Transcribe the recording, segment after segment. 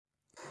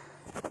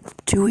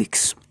2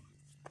 weeks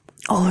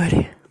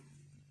already.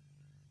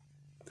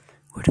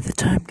 Where did the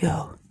time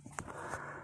go?